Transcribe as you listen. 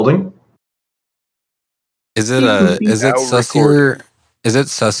Holding? Is it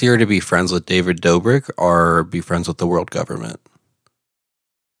sussier to be friends with David Dobrik or be friends with the world government?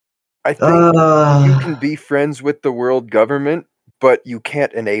 I think you can be friends with the world government, but you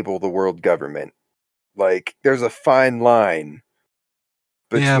can't enable the world government. Like, there's a fine line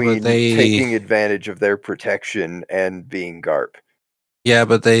between taking advantage of their protection and being GARP. Yeah,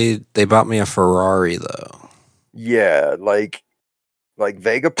 but they bought me a Ferrari, though. Yeah, like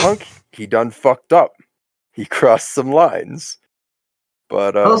Vegapunk, he done fucked up. He crossed some lines.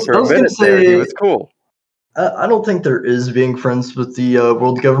 But for a minute there, he was cool. I don't think there is being friends with the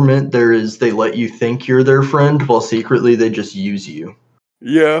world government. There is they let you think you're their friend, while secretly they just use you.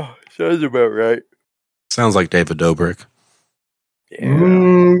 Yeah, sounds about right. Sounds like David Dobrik.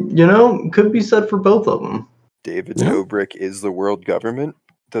 Yeah. Could be said for both of them. David Dobrik is the world government?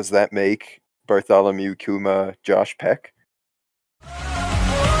 Does that make Bartholomew Kuma Josh Peck?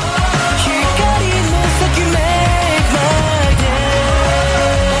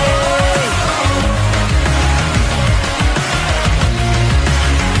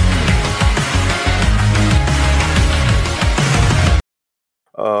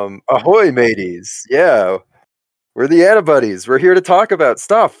 Ahoy, mateys. Yeah. We're the Antibuddies. We're here to talk about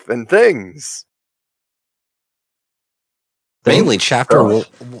stuff and things. Mainly chapter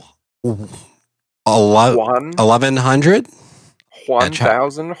 1100?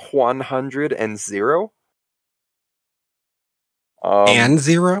 1100 and 0? And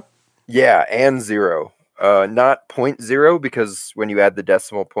 0? Yeah, and 0. Not 0.0, because when you add the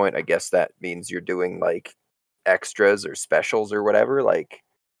decimal point, I guess that means you're doing like extras or specials or whatever, like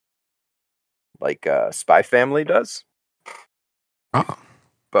Spy Family does. Oh.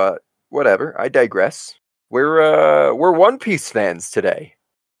 But whatever, I digress. We're One Piece fans today,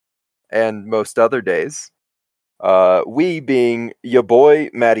 and most other days. We being your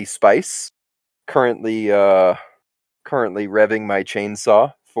boy Matty Spice, currently revving my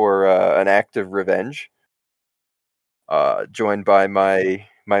chainsaw for an act of revenge. Joined by my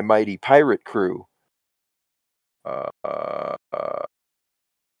mighty pirate crew.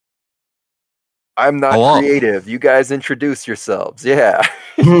 I'm not creative. You guys introduce yourselves. Yeah.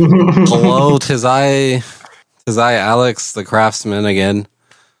 Hello, tis I, Alex, the craftsman again.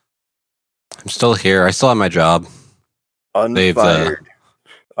 I'm still here. I still have my job. Unfired.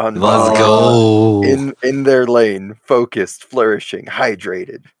 Let's go. In their lane, focused, flourishing,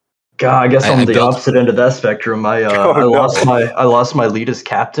 hydrated. God, I guess I'm the opposite end of that spectrum. I lost my lead as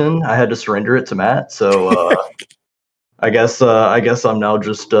captain. I had to surrender it to Matt. So I guess I'm now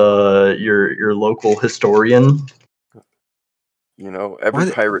just your local historian. Every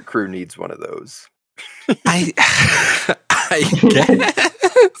pirate crew needs one of those. I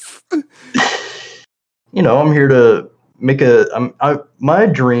guess. I'm here to make my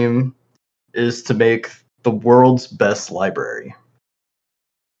dream is to make the world's best library.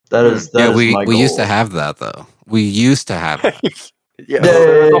 That is my goal. We used to have that, though. We used to have that.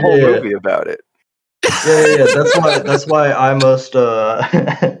 There's a whole movie about it. Yeah. That's why I must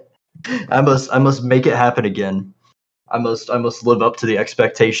I must make it happen again. I must live up to the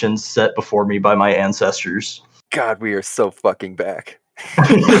expectations set before me by my ancestors. God, we are so fucking back.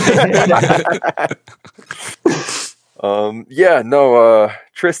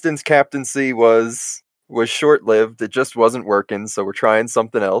 Tristan's captaincy was short-lived. It just wasn't working, so we're trying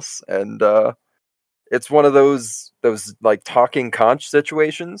something else. And it's one of those like talking conch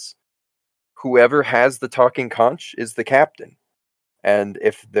situations. Whoever has the talking conch is the captain. And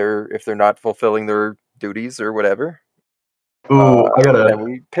if they're not fulfilling their duties or whatever, then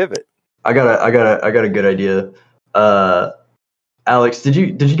we pivot. I got a good idea. Alex, did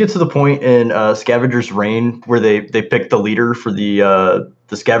you get to the point in Scavenger's Reign where they picked the leader for the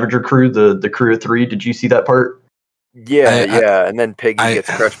scavenger crew, the crew of 3? Did you see that part? Yeah, and then Piggy gets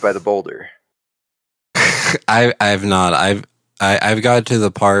crushed by the boulder. I've not. I've got to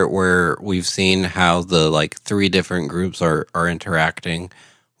the part where we've seen how the 3 different groups are interacting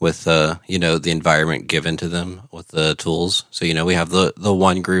with the environment given to them with the tools. So we have the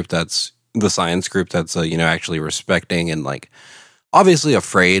one group that's the science group that's actually respecting and obviously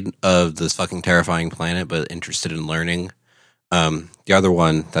afraid of this fucking terrifying planet, but interested in learning. The other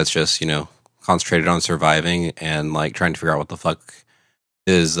one that's just concentrated on surviving and trying to figure out what the fuck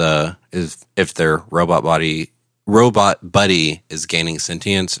is if their robot buddy is gaining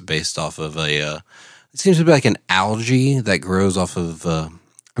sentience based off of it seems to be like an algae that grows off of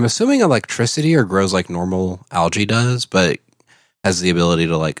I'm assuming electricity or grows like normal algae does, but has the ability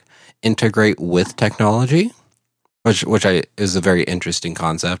to integrate with technology, which is a very interesting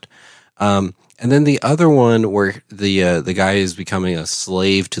concept. And And then the other one where the guy is becoming a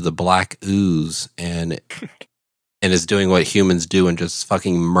slave to the black ooze and is doing what humans do and just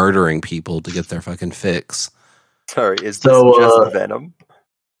fucking murdering people to get their fucking fix. Sorry, is this just Venom?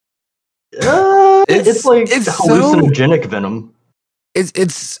 It's like hallucinogenic Venom.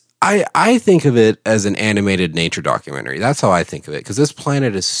 I think of it as an animated nature documentary. That's how I think of it, because this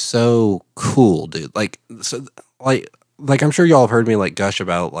planet is so cool, dude. Like I'm sure y'all have heard me like gush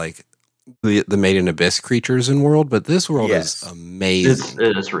about like the Made in Abyss creatures in world, but this world is amazing.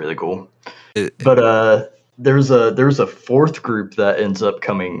 It is really cool. But there's a fourth group that ends up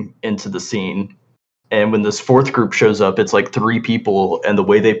coming into the scene. And when this fourth group shows up, it's like 3 people, and the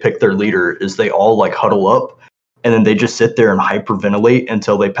way they pick their leader is they all like huddle up, and then they just sit there and hyperventilate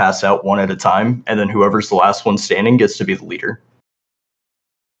until they pass out one at a time, and then whoever's the last one standing gets to be the leader.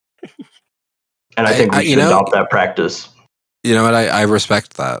 And I think we should adopt that practice. You know what? I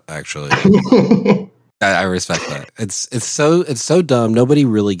respect that, actually. I respect that. It's so dumb. Nobody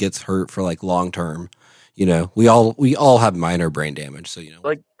really gets hurt for like long term. You know, we all have minor brain damage, so you know.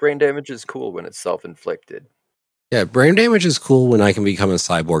 Like brain damage is cool when it's self-inflicted. Yeah, brain damage is cool when I can become a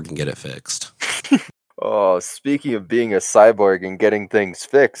cyborg and get it fixed. Oh, speaking of being a cyborg and getting things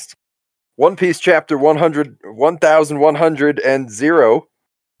fixed, One Piece chapter 1100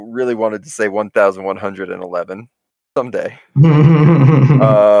 really wanted to say 1111 someday.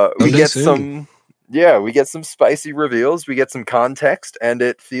 We get soon. We get some spicy reveals, we get some context, and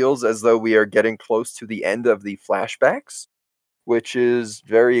it feels as though we are getting close to the end of the flashbacks, which is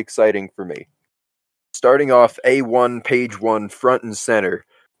very exciting for me. Starting off A1, page 1, front and center,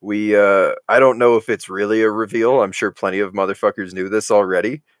 we, I don't know if it's really a reveal, I'm sure plenty of motherfuckers knew this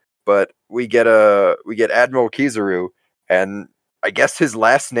already, but we get Admiral Kizaru, and I guess his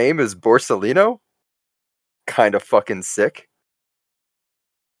last name is Borsalino? Kind of fucking sick.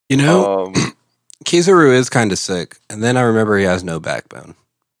 You know... Kizaru is kind of sick, and then I remember he has no backbone.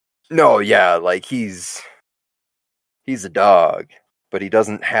 No, yeah, like he's a dog, but he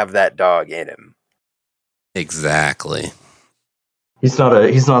doesn't have that dog in him. Exactly. He's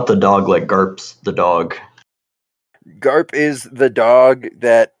not the dog like Garp's the dog. Garp is the dog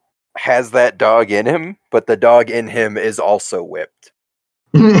that has that dog in him, but the dog in him is also whipped.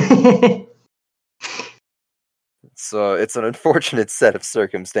 So it's an unfortunate set of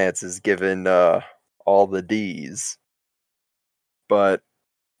circumstances given all the D's. But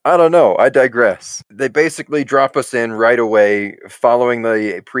I don't know, I digress. They basically drop us in right away following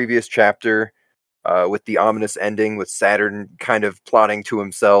the previous chapter with the ominous ending with Saturn kind of plotting to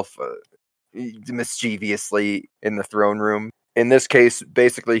himself mischievously in the throne room. In this case,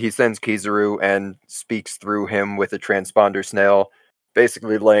 basically he sends Kizaru and speaks through him with a transponder snail,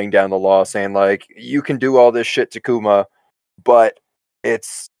 basically laying down the law, saying like, you can do all this shit to Kuma, but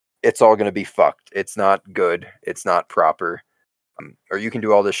it's all going to be fucked. It's not good. It's not proper. Or you can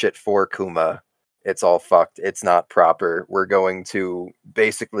do all this shit for Kuma. It's all fucked. It's not proper. We're going to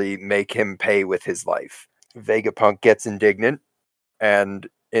basically make him pay with his life. Vegapunk gets indignant, and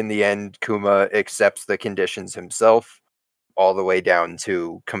in the end, Kuma accepts the conditions himself, all the way down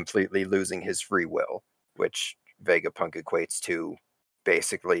to completely losing his free will, which Vegapunk equates to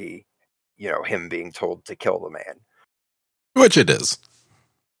basically, you know, him being told to kill the man. Which it is.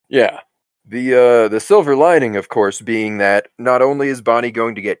 Yeah. The silver lining, of course, being that not only is Bonnie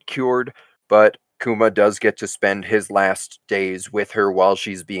going to get cured, but Kuma does get to spend his last days with her while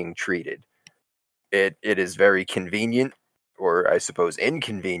she's being treated. It is very convenient, or I suppose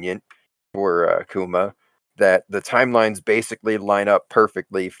inconvenient, for Kuma, that the timelines basically line up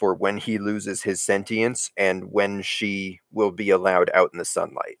perfectly for when he loses his sentience and when she will be allowed out in the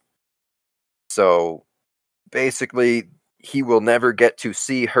sunlight. So, basically, he will never get to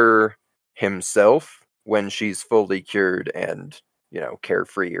see her himself when she's fully cured and, you know,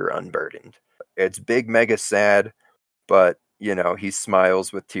 carefree or unburdened. It's big, mega sad, but, you know, he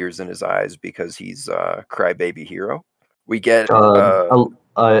smiles with tears in his eyes because he's a crybaby hero. We get...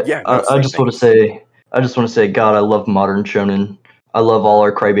 I just want to say, God, I love modern shonen. I love all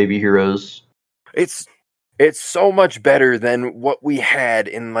our crybaby heroes. It's so much better than what we had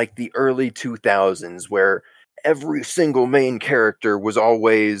in, like, the early 2000s, where every single main character was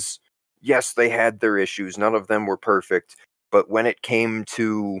always... Yes, they had their issues. None of them were perfect. But when it came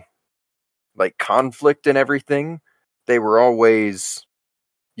to, like, conflict and everything, they were always,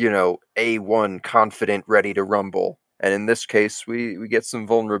 you know, A1, confident, ready to rumble. And in this case, we get some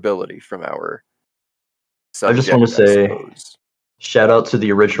vulnerability from our subject, I just want to say, shout out to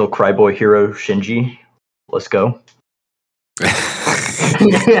the original Cryboy hero, Shinji. Let's go.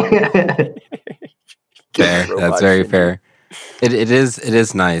 Fair. That's very fair. It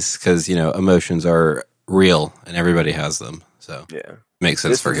is nice because emotions are real and everybody has them, so Yeah, makes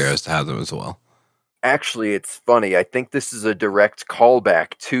sense for heroes to have them as well. Actually, it's funny. I think this is a direct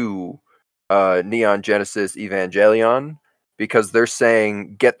callback to Neon Genesis Evangelion because they're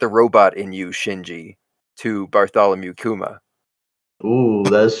saying "Get the robot in you, Shinji," to Bartholomew Kuma. Ooh,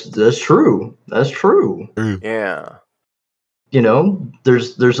 that's true. That's true. Yeah.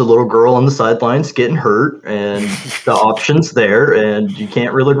 There's a little girl on the sidelines getting hurt, and the option's there, and you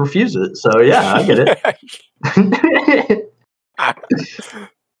can't really refuse it. So yeah, I get it.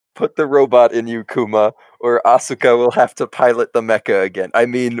 Put the robot in you, Kuma, or Asuka will have to pilot the mecha again.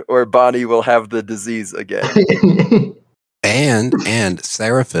 Or Bonnie will have the disease again. And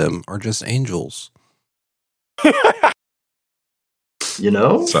Seraphim are just angels. So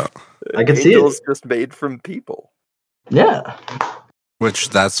I can see it. Angels just made from people. Yeah. Which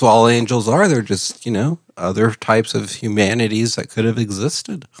that's all angels are. They're just, other types of humanities that could have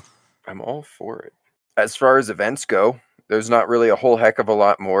existed. I'm all for it. As far as events go, there's not really a whole heck of a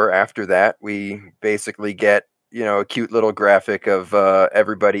lot more after that. We basically get, a cute little graphic of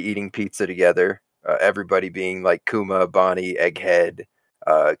everybody eating pizza together. Everybody being like Kuma, Bonnie, Egghead,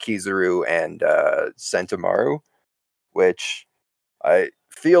 Kizaru, and Sentomaru, which I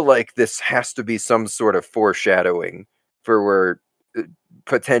feel like this has to be some sort of foreshadowing for where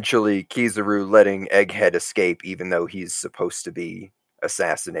potentially Kizaru letting Egghead escape even though he's supposed to be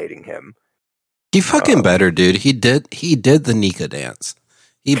assassinating him. He fucking better, dude. He did the Nika dance.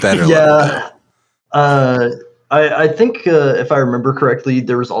 He better let him go. I think if I remember correctly,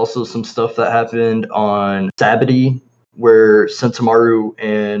 there was also some stuff that happened on Sabati where Sentomaru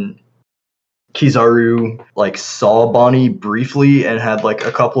and Kizaru saw Bonnie briefly and had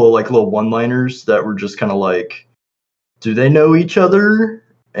a couple of little one-liners that were just kind of do they know each other?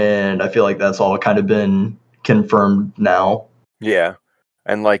 And I feel like that's all kind of been confirmed now. Yeah.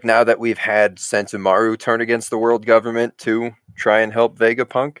 And now that we've had Sentomaru turn against the world government to try and help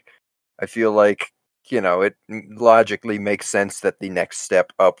Vegapunk, I feel like, it logically makes sense that the next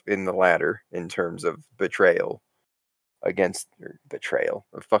step up in the ladder in terms of betrayal. Fuck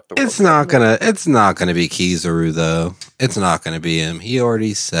the world. It's not gonna be Kizaru though. It's not gonna be him. He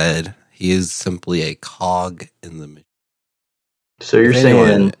already said he is simply a cog in the machine. So you're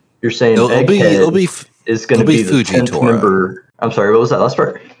saying Egghead is going to be the 10th member. I'm sorry, what was that last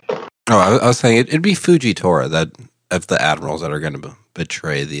part? Oh, I was saying it'd be Fujitora that of the admirals that are going to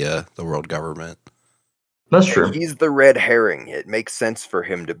betray the world government. That's true. And he's the red herring. It makes sense for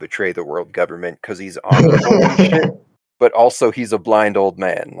him to betray the world government because he's honorable and shit, but also he's a blind old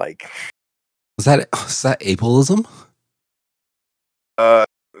man. Is that ableism?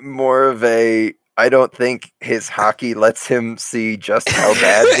 More of a. I don't think his hockey lets him see just how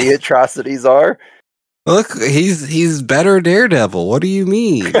bad the atrocities are. Look, he's better Daredevil. What do you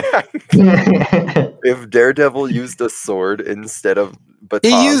mean? If Daredevil used a sword instead of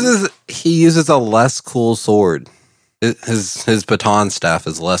baton, he uses a less cool sword. His baton staff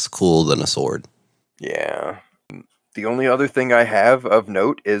is less cool than a sword. Yeah. The only other thing I have of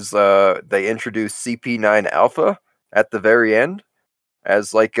note is they introduced CP9 Alpha at the very end.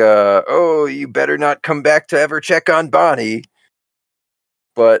 As you better not come back to ever check on Bonnie.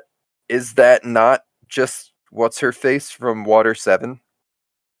 But is that not just what's-her-face from Water 7?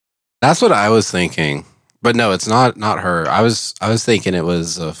 That's what I was thinking. But no, it's not her. I was thinking it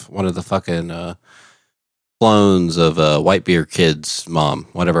was one of the fucking clones of Whitebeard Kid's mom,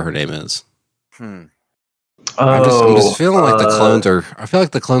 whatever her name is. I'm just feeling like the clones are... I feel like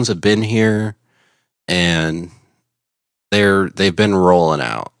the clones have been here and... They've been rolling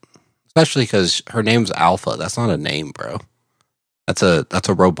out, especially because her name's Alpha. That's not a name, bro. That's a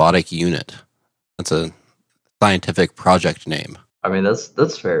robotic unit. That's a scientific project name. I mean,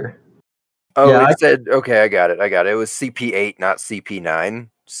 that's fair. Oh, yeah, okay, I got it. It was CP8, not CP9.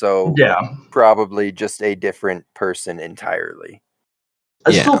 So yeah, probably just a different person entirely.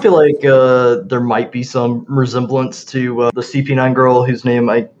 I still feel like there might be some resemblance to the CP9 girl whose name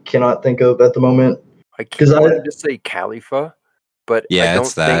I cannot think of at the moment. I wanted to say Khalifa, but yeah, I don't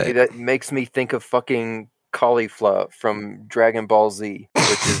think that makes me think of fucking Caulifla from Dragon Ball Z,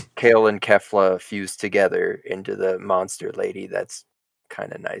 which is Kale and Kefla fused together into the monster lady that's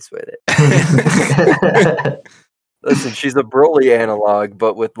kind of nice with it. Listen, she's a Broly analog,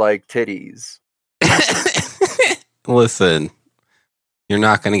 but with titties. Listen, you're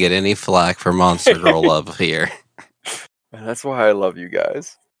not going to get any flack for Monster Girl love here. And that's why I love you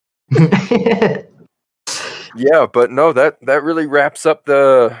guys. Yeah, but no, that really wraps up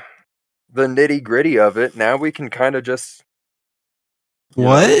the nitty gritty of it. Now we can kind of just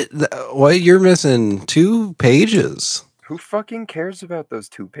what? You're missing 2 pages. Who fucking cares about those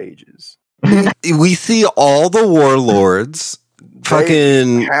 2 pages? We see all the warlords.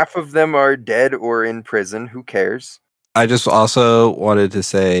 Fucking half of them are dead or in prison. Who cares? I just also wanted to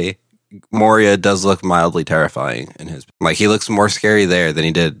say Moria does look mildly terrifying in his, like, he looks more scary there than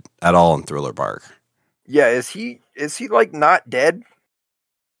he did at all in Thriller Bark. Yeah, is he like not dead?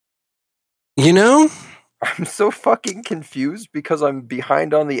 You know? I'm so fucking confused because I'm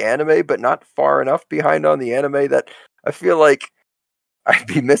behind on the anime, but not far enough behind on the anime that I feel like I'd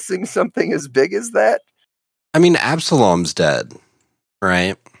be missing something as big as that. I mean, Absalom's dead,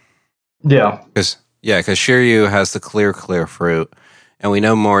 right? Yeah. Because Shiryu has the clear fruit, and we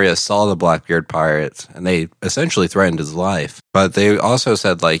know Moria saw the Blackbeard pirates, and they essentially threatened his life. But they also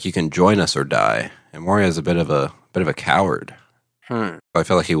said, like, you can join us or die. And Moria's a bit of a coward. I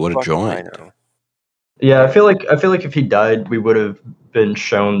feel like he would have joined. Yeah, I feel like if he died, we would have been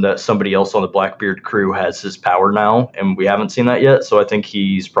shown that somebody else on the Blackbeard crew has his power now, and we haven't seen that yet. So I think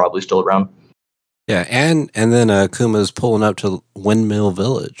he's probably still around. Yeah, and then Kuma's pulling up to Windmill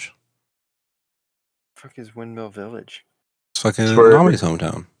Village. Fuck is Windmill Village? It's fucking Nami's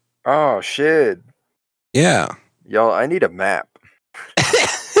hometown. Oh shit! Yeah, y'all, I need a map.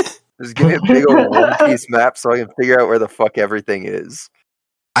 Just give me a big old One Piece map so I can figure out where the fuck everything is.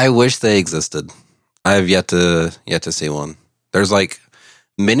 I wish they existed. I have yet to see one. There's like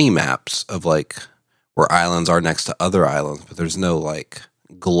mini maps of like where islands are next to other islands, but there's no like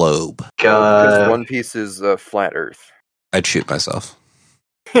globe. Because One Piece is flat Earth. I'd shoot myself.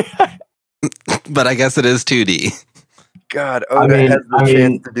 But I guess it is 2D. God, Oda has the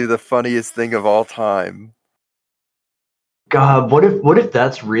chance to do the funniest thing of all time. God, what if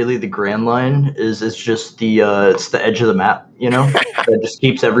that's really the Grand Line? It's just it's the edge of the map, you know, that just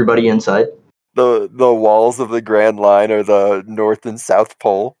keeps everybody inside. The walls of the Grand Line are the North and South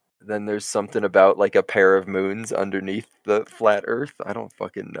Pole. Then there's something about like a pair of moons underneath the flat Earth. I don't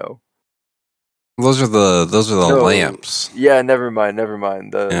fucking know. Those are the lamps. Yeah, never mind. Those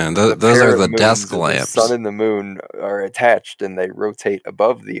are the desk lamps. The sun and the moon are attached, and they rotate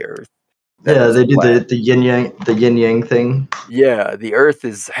above the Earth. Yeah, they do the yin yang thing. Yeah, the Earth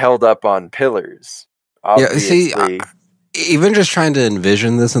is held up on pillars. Obviously. Yeah, see, even just trying to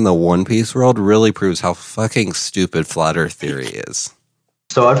envision this in the One Piece world really proves how fucking stupid flat Earth theory is.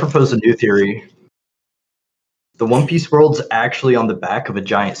 So I propose a new theory. The One Piece world's actually on the back of a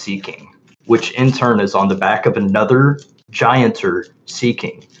giant Sea King, which in turn is on the back of another gianter Sea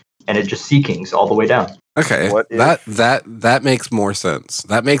King, and it just Sea Kings all the way down. Okay, that makes more sense.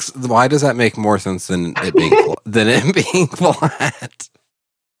 Why does that make more sense than it being flat?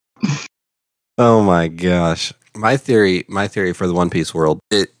 Oh my gosh. My theory for the One Piece world,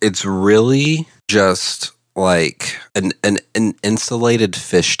 it's really just like an insulated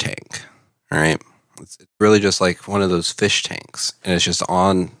fish tank, right? It's really just like one of those fish tanks, and it's just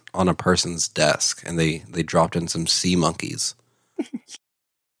on a person's desk, and they dropped in some sea monkeys.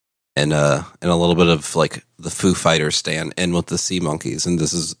 And a little bit of like the Foo Fighters stand in with the sea monkeys, and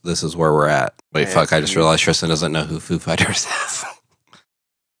this is where we're at. Wait, fuck! I just realized Tristan doesn't know who Foo Fighters is.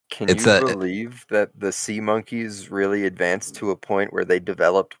 Can you believe that the sea monkeys really advanced to a point where they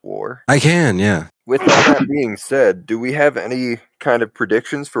developed war? I can, yeah. With all that being said, do we have any kind of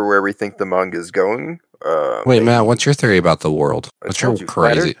predictions for where we think the manga is going? Wait, Matt, what's your theory about the world? What's your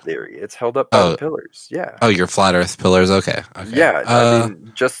crazy theory? It's held up by the pillars. Yeah. Oh, your flat Earth pillars. Okay. Yeah. I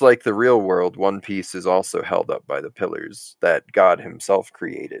mean, just like the real world, One Piece is also held up by the pillars that God Himself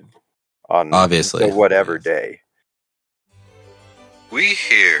created on obviously whatever day. We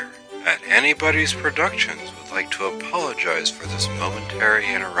here at Anybody's Productions would like to apologize for this momentary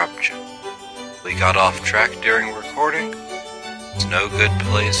interruption. We got off track during recording. It's no good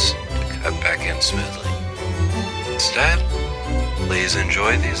place to cut back in smoothly. Instead, please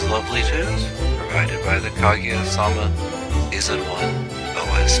enjoy these lovely tunes provided by the Kaguya-sama Season 1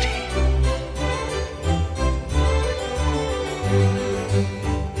 OST.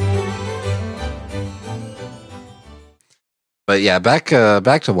 But yeah, back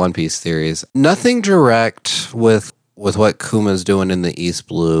to One Piece theories. Nothing direct with what Kuma's doing in the East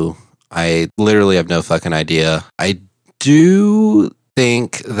Blue. I literally have no fucking idea. I do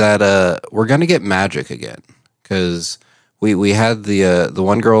think that we're gonna get magic again, because we had the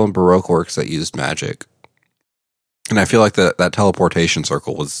one girl in Baroque Works that used magic, and I feel like that teleportation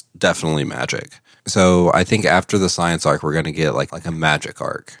circle was definitely magic. So I think after the science arc, we're gonna get like a magic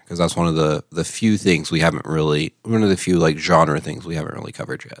arc, because that's one of the few things one of the few like genre things we haven't really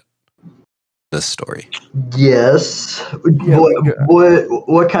covered yet. This story. Yes. Yeah,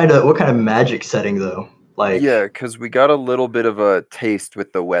 what kind of magic setting though? Like, yeah, because we got a little bit of a taste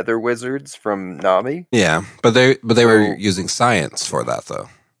with the weather wizards from Nami. Yeah, but they were using science for that though.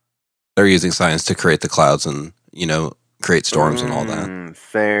 They're using science to create the clouds and create storms and all that.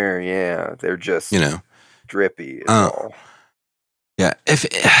 Fair, yeah. They're just drippy is all. Yeah, if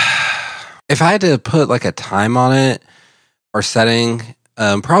I had to put like a time on it or setting,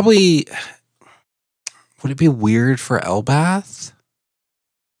 probably would it be weird for Elbath?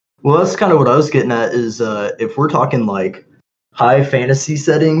 Well, that's kind of what I was getting at. Is if we're talking like high fantasy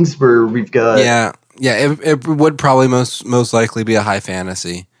settings where we've got it would probably most likely be a high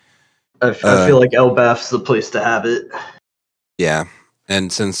fantasy. I feel like Elbath's the place to have it. Yeah,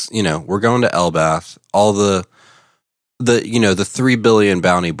 and since we're going to Elbath, all the 3 billion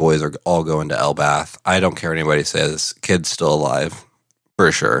bounty boys are all going to Elbath. I don't care what anybody says. Kid's still alive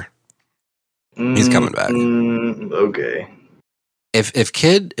for sure. He's coming back. Okay. If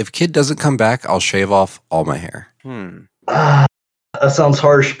kid doesn't come back, I'll shave off all my hair. That sounds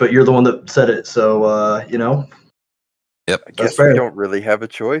harsh, but you're the one that said it, so Yep. I guess we don't really have a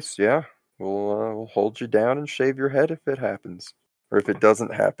choice. Yeah, we'll hold you down and shave your head if it happens, or if it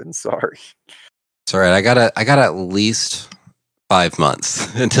doesn't happen. Sorry. It's all right. I got at least 5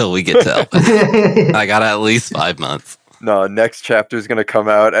 months until we get to Elbath. I got at least 5 months. No, next chapter is gonna come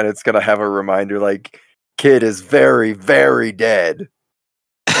out and it's gonna have a reminder like Kid is very, very dead.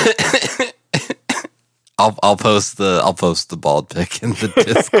 I'll post the bald pic in the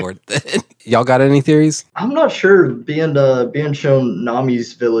Discord then. Y'all got any theories? I'm not sure. Being shown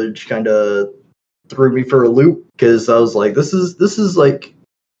Nami's village kind of threw me for a loop because I was like, this is like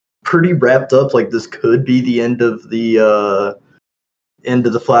pretty wrapped up. Like this could be the end of the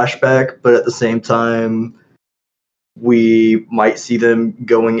flashback, but at the same time, we might see them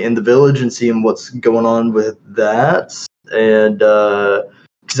going in the village and seeing what's going on with that. And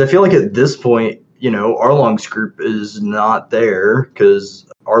because I feel like at this point, Arlong's group is not there because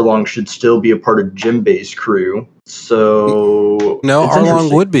Arlong should still be a part of Jinbei's crew. So no,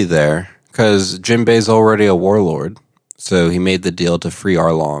 Arlong would be there because Jinbei's already a warlord, so he made the deal to free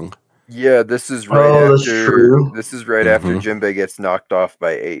Arlong. Yeah, this is right after. This is right after Jinbei gets knocked off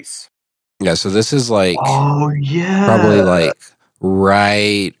by Ace. Yeah, so this is like yeah, probably like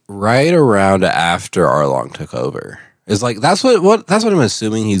right around after Arlong took over. It's like that's what I'm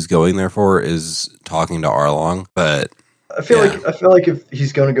assuming he's going there for is talking to Arlong, but I feel like if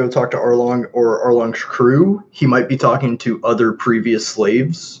he's going to go talk to Arlong or Arlong's crew, he might be talking to other previous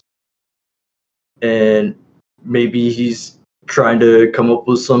slaves, and maybe he's trying to come up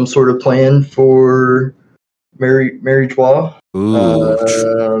with some sort of plan for Mary Joie.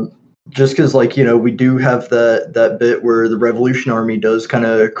 Just because, we do have that bit where the Revolution Army does kind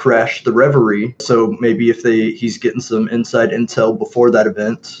of crash the Reverie. So maybe if he's getting some inside intel before that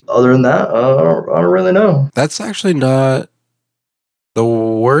event. Other than that, I don't really know. That's actually not the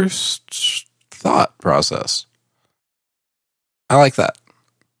worst thought process. I like that.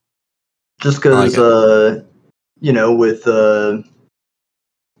 Just because, with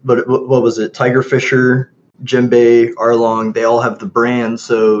what was it? Tiger Fisher, Jinbei, Arlong, they all have the brand,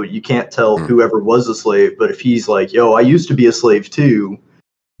 so you can't tell whoever was a slave. But if he's like, yo, I used to be a slave too,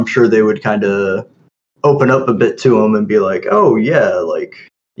 I'm sure they would kind of open up a bit to him and be like, oh yeah,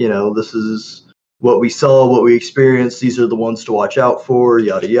 this is what we saw, what we experienced. These are the ones to watch out for,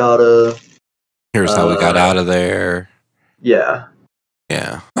 yada yada. Here's how we got out of there. Yeah.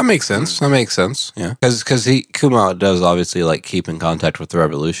 Yeah, that makes sense. Yeah, because Kuma does obviously like keep in contact with the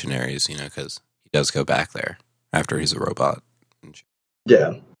revolutionaries, because he does go back there after he's a robot.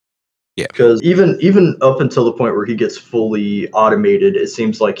 Yeah. Because even up until the point where he gets fully automated, it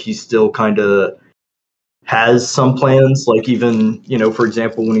seems like he still kind of has some plans. Like even for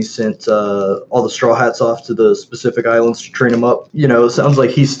example, when he sent all the Straw Hats off to the specific islands to train them up, it sounds like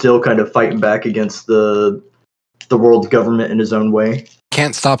he's still kind of fighting back against the world government in his own way.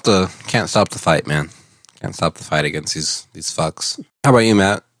 Can't stop the fight, man. Can't stop the fight against these fucks. How about you,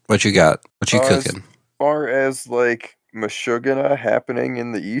 Matt? What you got? What you cooking? As far as like Mashugana happening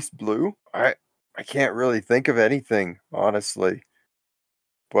in the East Blue, I can't really think of anything, honestly.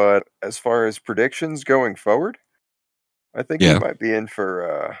 But as far as predictions going forward, I think we might be in for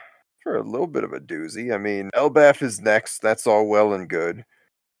a little bit of a doozy. I mean, Elbath is next. That's all well and good,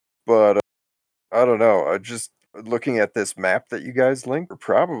 but I don't know. Just looking at this map that you guys linked, we're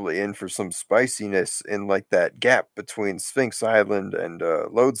probably in for some spiciness in like that gap between Sphinx Island and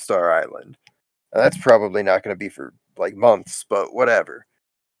Lodestar Island. That's probably not going to be for like months, but whatever.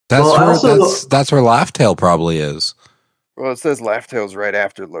 That's where Laughtail probably is. Well, it says Laughtail's right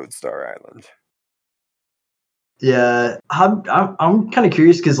after Lodestar Island. Yeah, I'm kind of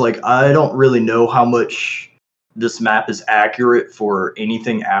curious because like I don't really know how much this map is accurate for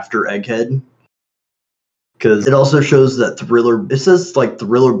anything after Egghead. Because it also shows that Thriller. It says like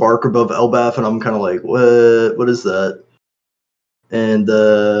Thriller Bark above Elbaf, and I'm kind of like, what is that? And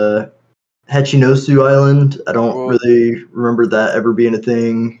Hachinosu Island. I don't really remember that ever being a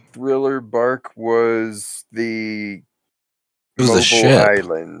thing. Thriller Bark was the It was mobile the ship.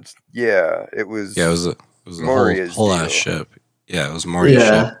 island. Yeah, it was. Yeah, it was a Moria's whole deal. ass ship. Yeah, it was Moria's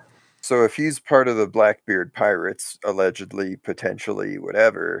ship. So if he's part of the Blackbeard pirates, allegedly, potentially,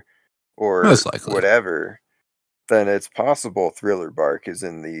 whatever, or Most likely. whatever, then it's possible Thriller Bark is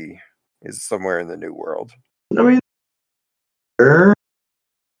somewhere in the New World. I mean, sure.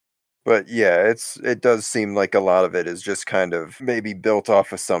 But yeah, it does seem like a lot of it is just kind of maybe built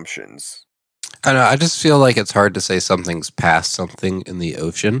off assumptions. I know. I just feel like it's hard to say something's past something in the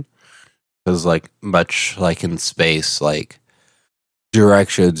ocean because, like, much like in space, like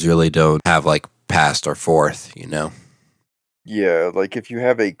directions really don't have like past or forth. You know? Yeah, like if you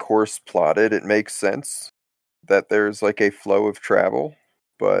have a course plotted, it makes sense that there's like a flow of travel.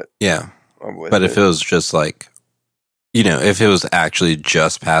 But yeah, but if it was just like, you know, if it was actually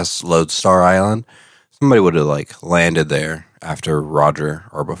just past Lodestar Island, somebody would have like landed there after Roger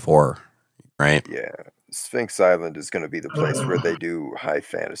or before, right? Yeah, Sphinx Island is going to be the place where they do high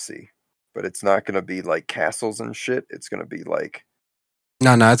fantasy, but it's not going to be like castles and shit. It's going to be like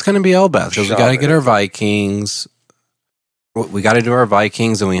no, it's going to be Elbaf because we got to get our Vikings. We got to do our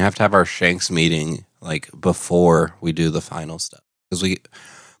Vikings, and we have to have our Shanks meeting like before we do the final stuff because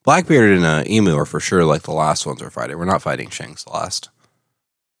Blackbeard and Emu are for sure like the last ones we're fighting. We're not fighting Shanks last.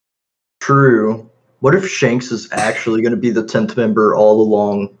 True. What if Shanks is actually going to be the 10th member all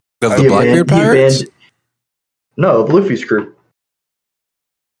along? Of the Blackbeard Pirates? No, of Luffy's crew.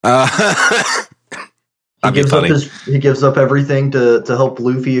 He gives up everything to help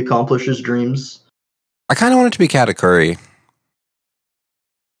Luffy accomplish his dreams. I kind of want it to be Katakuri.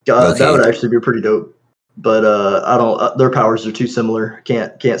 That would actually be pretty dope. But I don't. Their powers are too similar.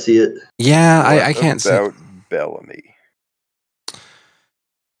 Can't see it. Yeah, I can't see it. Bellamy.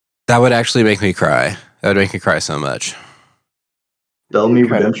 That would actually make me cry. That would make me cry so much. Bellamy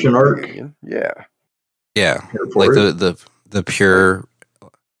redemption arc. Yeah. Like the pure.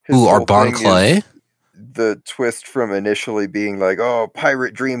 Ooh, our Bon Clay. The twist from initially being like, "Oh,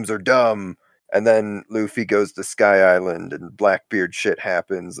 pirate dreams are dumb," and then Luffy goes to Sky Island and Blackbeard shit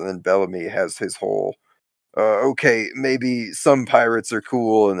happens, and then Bellamy has his whole. Okay, maybe some pirates are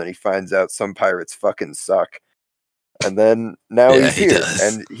cool, and then he finds out some pirates fucking suck. And then now he's here,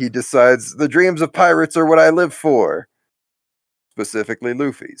 and he decides the dreams of pirates are what I live for. Specifically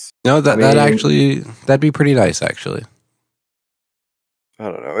Luffy's. No, that'd be pretty nice, actually. I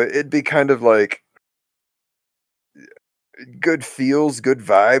don't know. It'd be kind of like good feels, good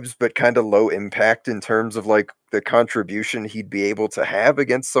vibes, but kind of low impact in terms of like the contribution he'd be able to have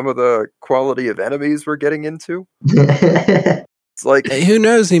against some of the quality of enemies we're getting into. It's like, who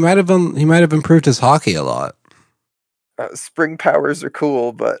knows? He might have improved his hockey a lot. Spring powers are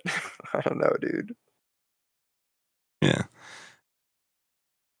cool, but I don't know, dude. Yeah.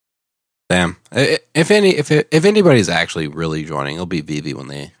 Damn. If anybody's actually really joining, it'll be Vivi when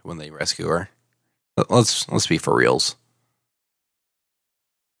they rescue her. Let's be for reals.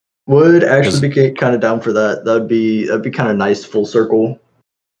 Would actually be kind of down for that. That'd be kind of nice, full circle.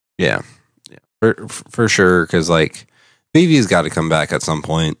 Yeah, for sure. Because like Vivi's got to come back at some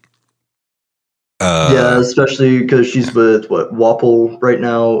point. Yeah, especially because she's with Wapol right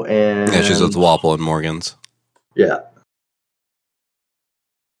now, and yeah, she's with Wapol and Morgans. Yeah,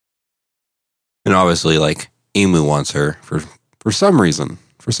 and obviously, like Emu wants her for some reason.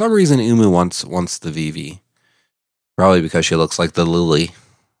 For some reason, Emu wants the Vivi. Probably because she looks like the Lily.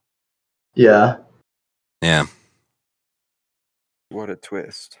 Yeah. Yeah. What a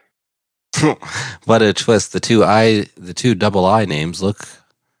twist. What a twist. The two double I names look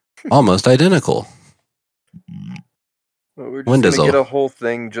almost identical. Well, we're just gonna get a whole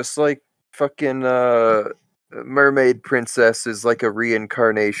thing just like fucking Mermaid Princess is like a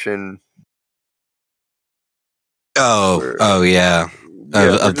reincarnation. Oh yeah.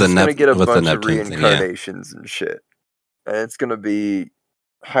 Of the gonna get a bunch of reincarnations and shit. And it's gonna be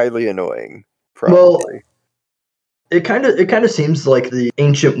highly annoying, probably. Well, it kind of seems like the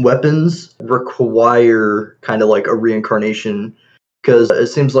ancient weapons require kind of like a reincarnation, because it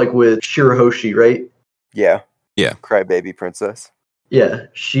seems like with Shirahoshi, right? Yeah. Yeah. Crybaby Princess. Yeah,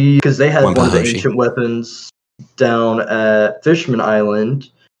 because they had one of the ancient weapons down at Fishman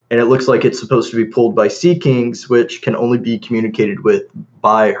Island, and it looks like it's supposed to be pulled by Sea Kings, which can only be communicated with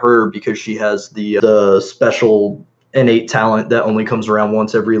by her because she has the special innate talent that only comes around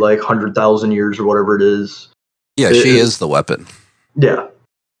once every 100,000 years or whatever it is. Yeah, she is the weapon. Yeah.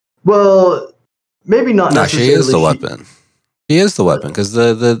 Well, maybe not necessarily. No, she is the weapon. She is the weapon because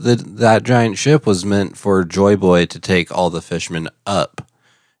that giant ship was meant for Joy Boy to take all the fishermen up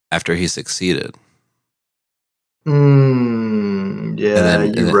after he succeeded. Yeah,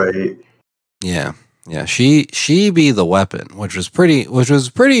 you're right. Yeah. She be the weapon, which was pretty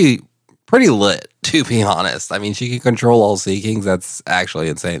lit, to be honest. I mean, she can control all Sea Kings. That's actually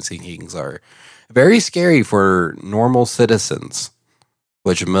insane. Sea Kings are very scary for normal citizens,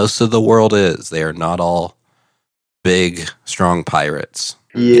 which most of the world is. They are not all big, strong pirates.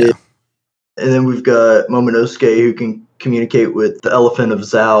 Yeah. And then we've got Momonosuke, who can communicate with the elephant of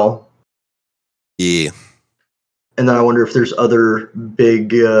Zao. Yeah. And then I wonder if there's other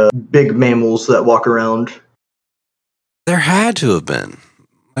big mammals that walk around. There had to have been.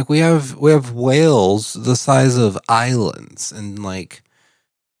 We have whales the size of islands, and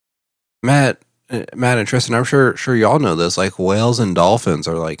Matt and Tristan, I'm sure y'all know this. Whales and dolphins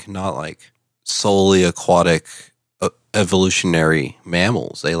are not solely aquatic evolutionary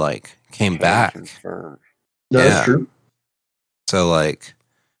mammals. They came back. Confirm. No, that's true. So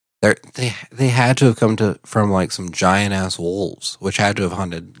they had to have come from some giant ass wolves, which had to have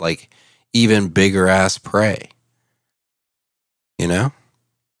hunted even bigger ass prey. You know?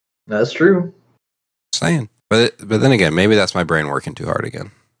 That's true. Saying. But then again, maybe that's my brain working too hard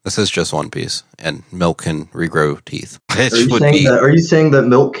again. This is just One Piece, and milk can regrow teeth. Are you saying that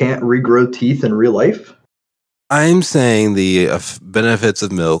milk can't regrow teeth in real life? I'm saying the benefits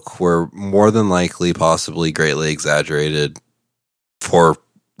of milk were more than likely, possibly greatly exaggerated for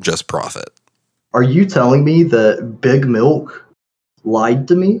just profit. Are you telling me that Big Milk lied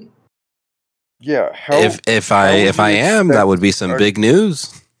to me? Yeah. If I am, that would be some big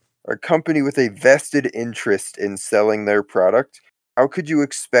news. A company with a vested interest in selling their product, how could you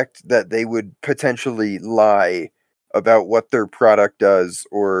expect that they would potentially lie about what their product does,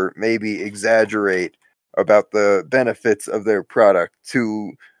 or maybe exaggerate about the benefits of their product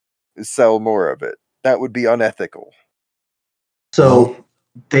to sell more of it? That would be unethical. So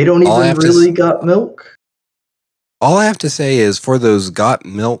they don't even really got milk? All I have to say is, for those got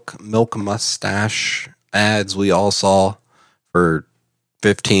milk mustache ads we all saw for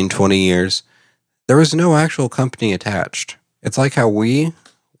 15, 20 years, there was no actual company attached. It's like how we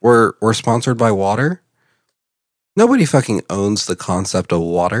were sponsored by water. Nobody fucking owns the concept of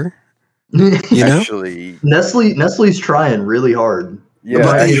water. You know? Actually, Nestle's trying really hard.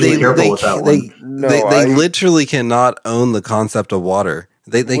 Yeah, they literally cannot own the concept of water.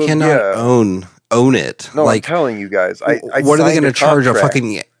 They cannot own it. No, I'm telling you guys. What are they going to charge a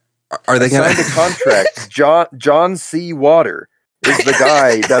fucking? Are they going to sign a contract? John C. Water is the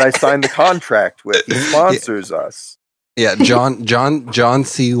guy that I signed the contract with. He sponsors us. Yeah, John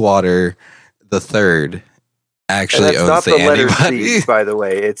C. Water the third actually owns not the letter antibody. C, by the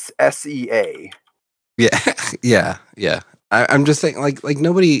way. It's SEA. Yeah. I'm just saying,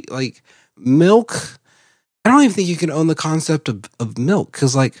 nobody milk. I don't even think you can own the concept of milk,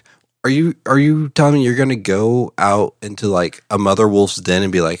 because are you telling me you're going to go out into a mother wolf's den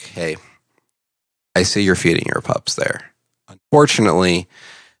and be like, hey, I see you're feeding your pups there. Unfortunately,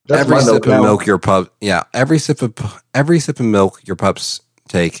 every sip of milk every sip of milk your pups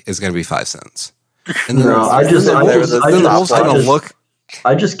take is going to be 5 cents. And then I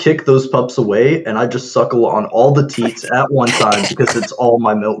just kick those pups away and I just suckle on all the teats at one time because it's all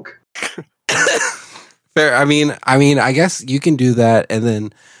my milk. Fair. I mean, I guess you can do that, and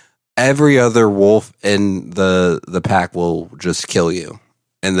then every other wolf in the pack will just kill you,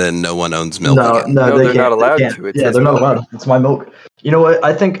 and then no one owns milk again. No, they're not allowed to. They're not allowed. It's my milk. You know what?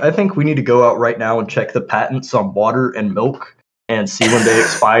 I think we need to go out right now and check the patents on water and milk and see when they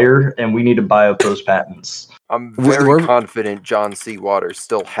expire, and we need to buy up those patents. I'm very confident John C. Water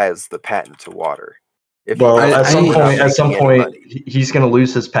still has the patent to water. At some point, he's going to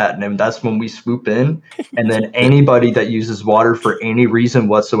lose his patent, and that's when we swoop in. And then anybody that uses water for any reason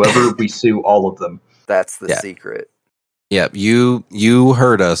whatsoever, we sue all of them. That's the secret. Yeah, you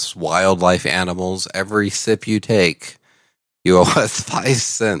heard us, wildlife animals. Every sip you take, you owe us 5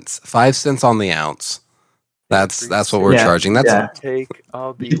 cents. 5 cents on the ounce. That's what we're charging.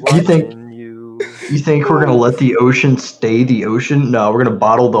 I'll be watching you. You think we're gonna let the ocean stay the ocean? No, we're gonna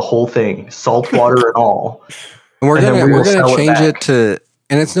bottle the whole thing, salt water and all. And we're gonna change it to,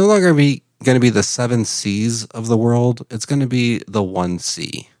 and it's no longer gonna be the 7 seas of the world. It's gonna be the 1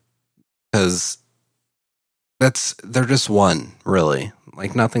 sea, because they're just one, really.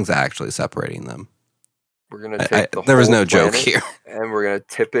 Like nothing's actually separating them. We're gonna take there was no joke here, and we're gonna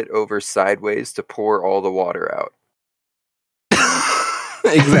tip it over sideways to pour all the water out.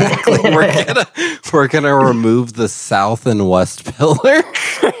 Exactly. We're gonna remove the south and west pillar.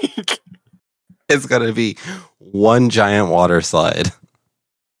 It's gonna be one giant water slide.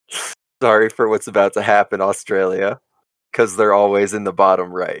 Sorry for what's about to happen, Australia, because they're always in the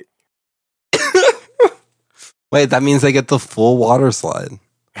bottom right. Wait, that means they get the full water slide,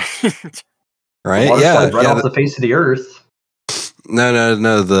 right? Right off the face of the earth. No.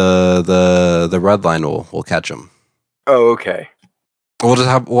 The red line will catch them. Oh, okay.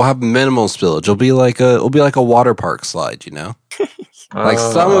 We'll have minimal spillage. It'll be like a water park slide, you know. Like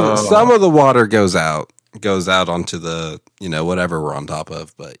some of the water goes out onto the whatever we're on top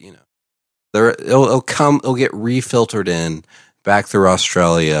of, but it'll get refiltered in back through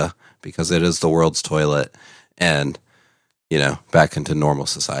Australia because it is the world's toilet, and back into normal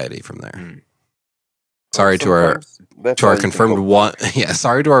society from there. Sorry to our confirmed one. Yeah,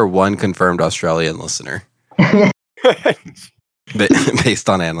 sorry to our one confirmed Australian listener. Based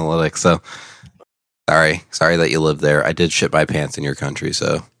on analytics, so sorry that you live there. I did shit my pants in your country,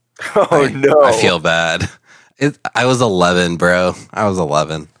 so no, I feel bad. I was 11, bro. I was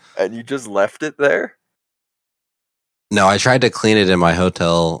 11, and you just left it there. No, I tried to clean it in my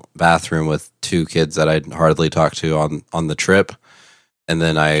hotel bathroom with 2 kids that I'd hardly talked to on the trip, and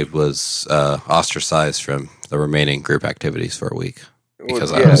then I was ostracized from the remaining group activities for a week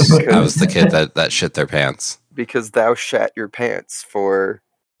because I was the kid that shit their pants. Because thou shat your pants for,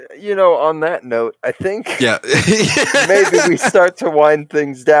 on that note, I think maybe we start to wind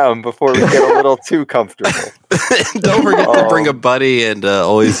things down before we get a little too comfortable. Don't forget to bring a buddy and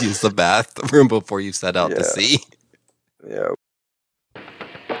always use the bathroom before you set out to sea. Yeah.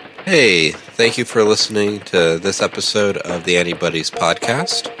 Hey, thank you for listening to this episode of the Antibuddies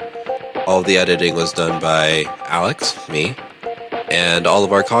podcast. All the editing was done by Alex, me, and all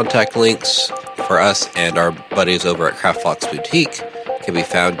of our contact links for us and our buddies over at Craft Fox Boutique can be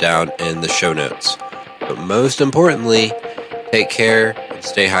found down in the show notes. But most importantly, take care and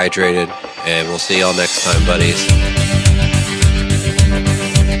stay hydrated, and we'll see y'all next time, buddies.